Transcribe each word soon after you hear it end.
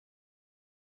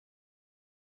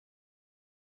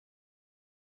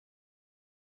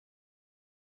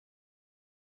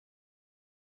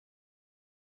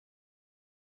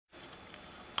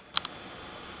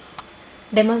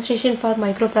demonstration for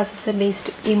microprocessor based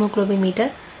hemoglobin meter,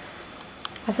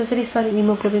 accessories for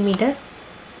hemoglobin meter,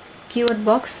 keyword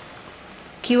box,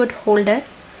 keyword holder,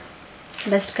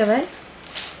 dust cover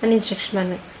and instruction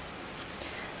manual.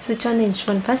 Switch on the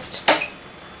instrument first.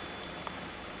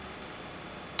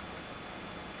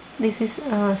 This is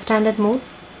standard mode,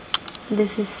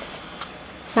 this is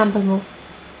sample mode.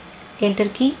 Enter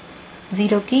key,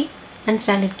 0 key and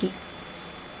standard key.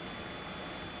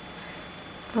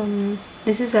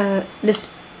 This is a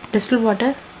distilled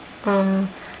water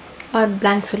or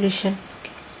blank solution.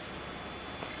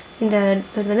 இந்த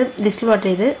இது வந்து distilled water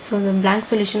இது. So இந்த blank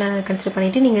solution consider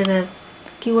பண்ணிவிட்டு நீங்கள் இதை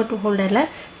keyword ஹோல்டரில்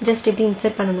just எப்படி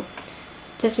insert பண்ணணும்.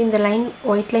 ஜஸ்ட் இந்த லைன்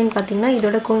ஒயிட் லைன் பார்த்தீங்கன்னா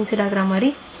இதோட கோயின்சைட் ஆகிற மாதிரி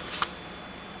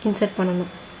இன்சர்ட்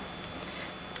பண்ணணும்.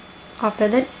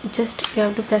 After that just you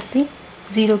have to press the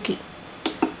 0 key.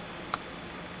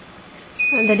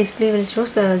 The display will show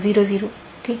 0 0.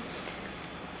 Okay.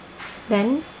 Then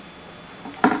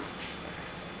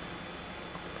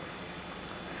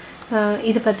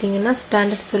இது பார்த்தீங்கன்னா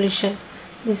standard solution.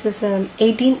 This is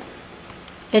 18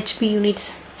 HP units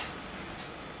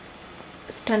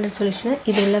standard சொல்யூஷனை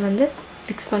இதில் வந்து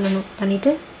ஃபிக்ஸ் பண்ணணும்.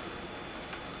 பண்ணிவிட்டு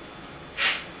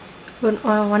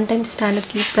one time standard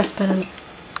key press பண்ணணும்.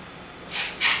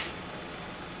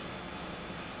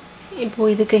 இப்போ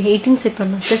இதுக்கு 18 செட்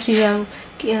பண்ணணும்.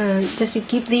 just you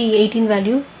keep the 18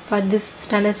 value for this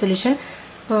standard solution.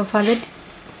 For that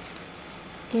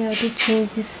you have to change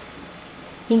this,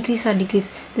 increase or decrease.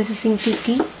 This is increase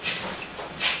key.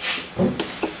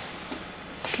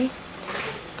 Okay.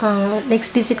 Next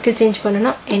digit க்கு change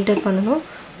பண்ணனும், enter பண்ணனும்.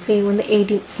 So இது வந்து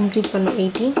 18 increase பண்ணனும்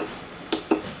 18.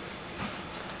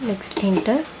 Next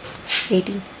enter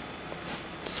 18.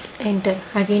 Enter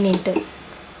again enter.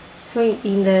 So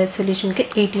இந்த சொல்யூஷனுக்கு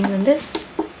 18 வந்து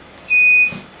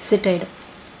set ஆகிடும்.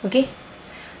 Okay.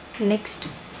 Next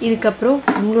இதுக்கப்புறம்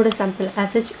உங்களோட சாம்பிள்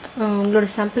ஆசச் உங்களோட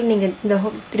சாம்பிள் நீங்கள் இந்த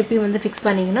திருப்பி வந்து ஃபிக்ஸ்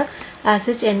பண்ணிங்கன்னா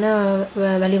ஆசச் என்ன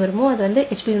வேல்யூ வருமோ அது வந்து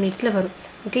HP யூனிட்ஸில் வரும்.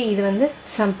 ஓகே. இது வந்து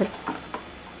சாம்பிள்.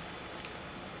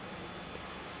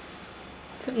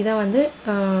 ஸோ இதான் வந்து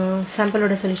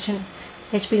சாம்பிளோட சொல்யூஷன்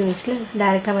HP யூனிட்ஸில்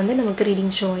டைரெக்டாக வந்து நமக்கு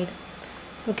ரீடிங் ஷோ ஆகிடும்.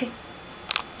 ஓகே.